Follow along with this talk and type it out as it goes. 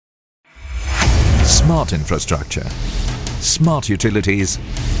Smart infrastructure, smart utilities,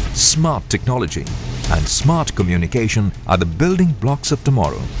 smart technology and smart communication are the building blocks of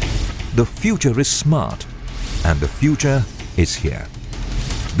tomorrow. The future is smart and the future is here.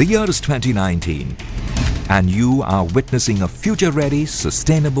 The year is 2019 and you are witnessing a future-ready,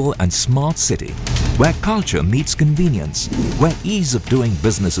 sustainable and smart city where culture meets convenience, where ease of doing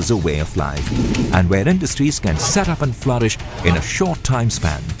business is a way of life and where industries can set up and flourish in a short time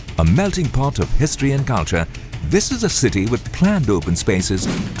span. A melting pot of history and culture, this is a city with planned open spaces,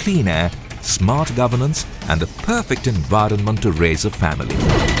 clean air, smart governance and the perfect environment to raise a family.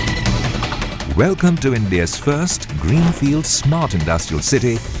 Welcome to India's first greenfield smart industrial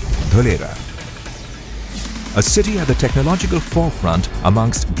city, Dholera. A city at the technological forefront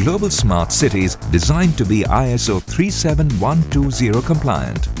amongst global smart cities designed to be ISO 37120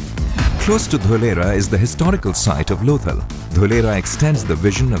 compliant. Close to Dholera is the historical site of Lothal. Dholera extends the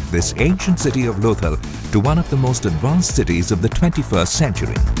vision of this ancient city of Lothal to one of the most advanced cities of the 21st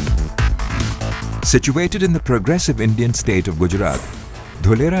century. Situated in the progressive Indian state of Gujarat,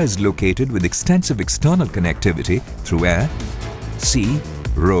 Dholera is located with extensive external connectivity through air, sea,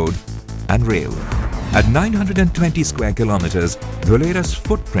 road and rail. At 920 square kilometers, Dholera's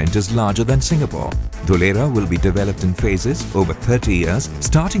footprint is larger than Singapore. Dholera will be developed in phases over 30 years,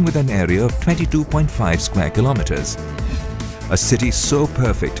 starting with an area of 22.5 square kilometers. A city so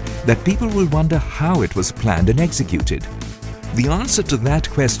perfect that people will wonder how it was planned and executed. The answer to that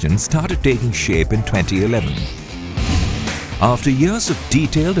question started taking shape in 2011. After years of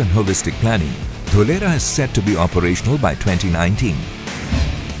detailed and holistic planning, Dholera is set to be operational by 2019.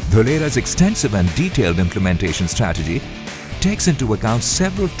 Dholera's extensive and detailed implementation strategy takes into account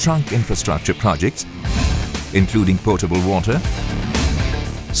several trunk infrastructure projects, including potable water,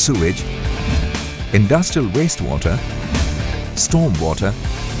 sewage, industrial wastewater, storm water,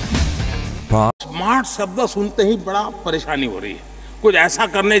 power. Smart शब्द सुनते ही बड़ा परेशानी हो रही है। कुछ ऐसा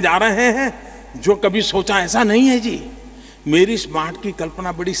करने जा रहे हैं जो कभी सोचा ऐसा नहीं है जी। मेरी स्मार्ट की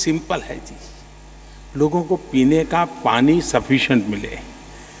कल्पना बड़ी सिंपल है जी। लोगों को पीने का पानी सफिशिएंट मिले,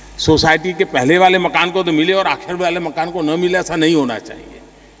 सोसाइटी के पहले वाले मकान को तो मिले और आखिर वाले मकान को न मिले, ऐसा नहीं होना चाहिए।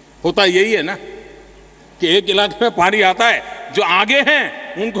 होता यही है ना कि एक इलाके में पानी आता है, जो आगे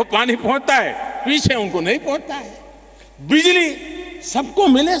हैं उनको पानी पहुंचता है, पीछे उनको नहीं पहुंचता है। बिजली सबको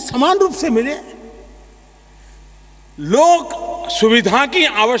मिले, समान रूप से मिले। लोग सुविधा की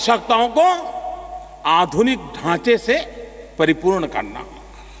आवश्यकताओं को आधुनिक ढांचे से परिपूर्ण करना,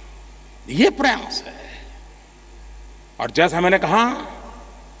 ये प्रयास है। और जैसा मैंने कहा,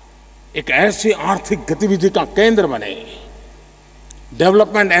 एक ऐसी आर्थिक गतिविधि का केंद्र बने,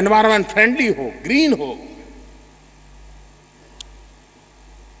 डेवलपमेंट एनवायरनमेंट फ्रेंडली हो, ग्रीन हो,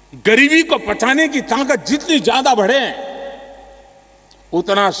 गरीबी को पचाने की ताकत जितनी ज्यादा बढ़े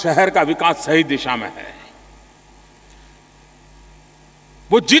उतना शहर का विकास सही दिशा में है।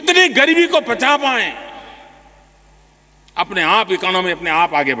 वो जितनी गरीबी को पचा पाए, अपने आप इकोनॉमी अपने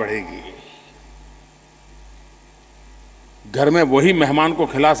आप आगे बढ़ेगी। घर में वही मेहमान को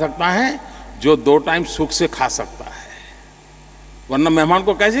खिला सकता है जो 2 टाइम सुख से खा सकता है, वरना मेहमान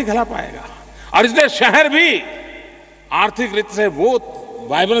को कैसे खिला पाएगा। और इसलिए शहर भी आर्थिक रीति से वो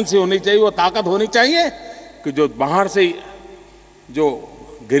वाइब्रेंसी होनी चाहिए, वो ताकत होनी चाहिए कि जो बाहर से जो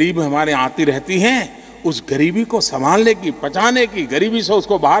गरीब हमारे आती रहती हैं, उस गरीबी को संभालने की, पचाने की, गरीबी से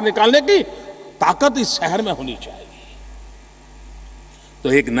उसको बाहर निकालने की ताकत इस शहर में होनी चाहिए।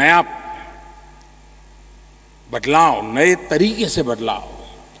 तो एक नया बदलाव, नए तरीके से बदलाव,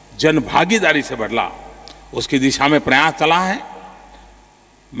 जन भागीदारी से बदलाव, उसकी दिशा में प्रयास चला है।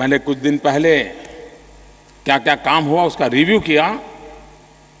 मैंने कुछ दिन पहले क्या क्या काम हुआ उसका रिव्यू किया।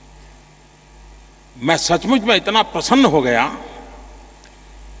 मैं सचमुच में इतना प्रसन्न हो गया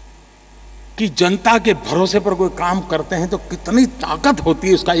कि जनता के भरोसे पर कोई काम करते हैं तो कितनी ताकत होती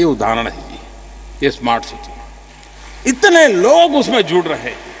है, उसका ये उदाहरण है जी, ये स्मार्ट सिटी। इतने लोग उसमें जुड़ रहे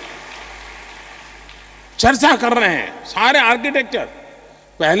हैं, चर्चा कर रहे हैं, सारे आर्किटेक्चर।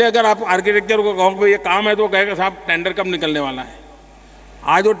 पहले अगर आप आर्किटेक्चर को कहो ये काम है तो कहेगा साहब टेंडर कब निकलने वाला है।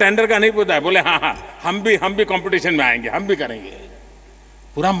 आज वो टेंडर का नहीं पूछता है, बोले हाँ हाँ हम भी कंपटीशन में आएंगे, हम भी करेंगे।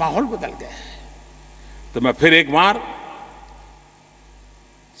 पूरा माहौल बदल गया है। तो मैं फिर एक बार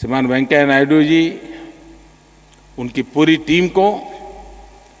श्रीमान वेंकैया नायडू जी, उनकी पूरी टीम को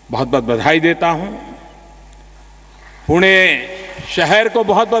बहुत बहुत बधाई देता हूं। पुणे शहर को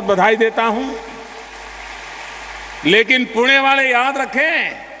बहुत बहुत बधाई देता हूं। लेकिन पुणे वाले याद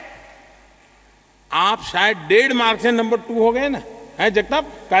रखें, आप शायद 1.5 मार्क से नंबर 2 हो गए ना, है जगताप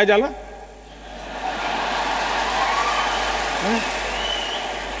काय जाला?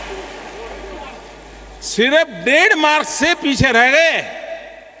 सिर्फ 1.5 मार्क से पीछे रह गए।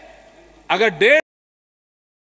 अगर 1.5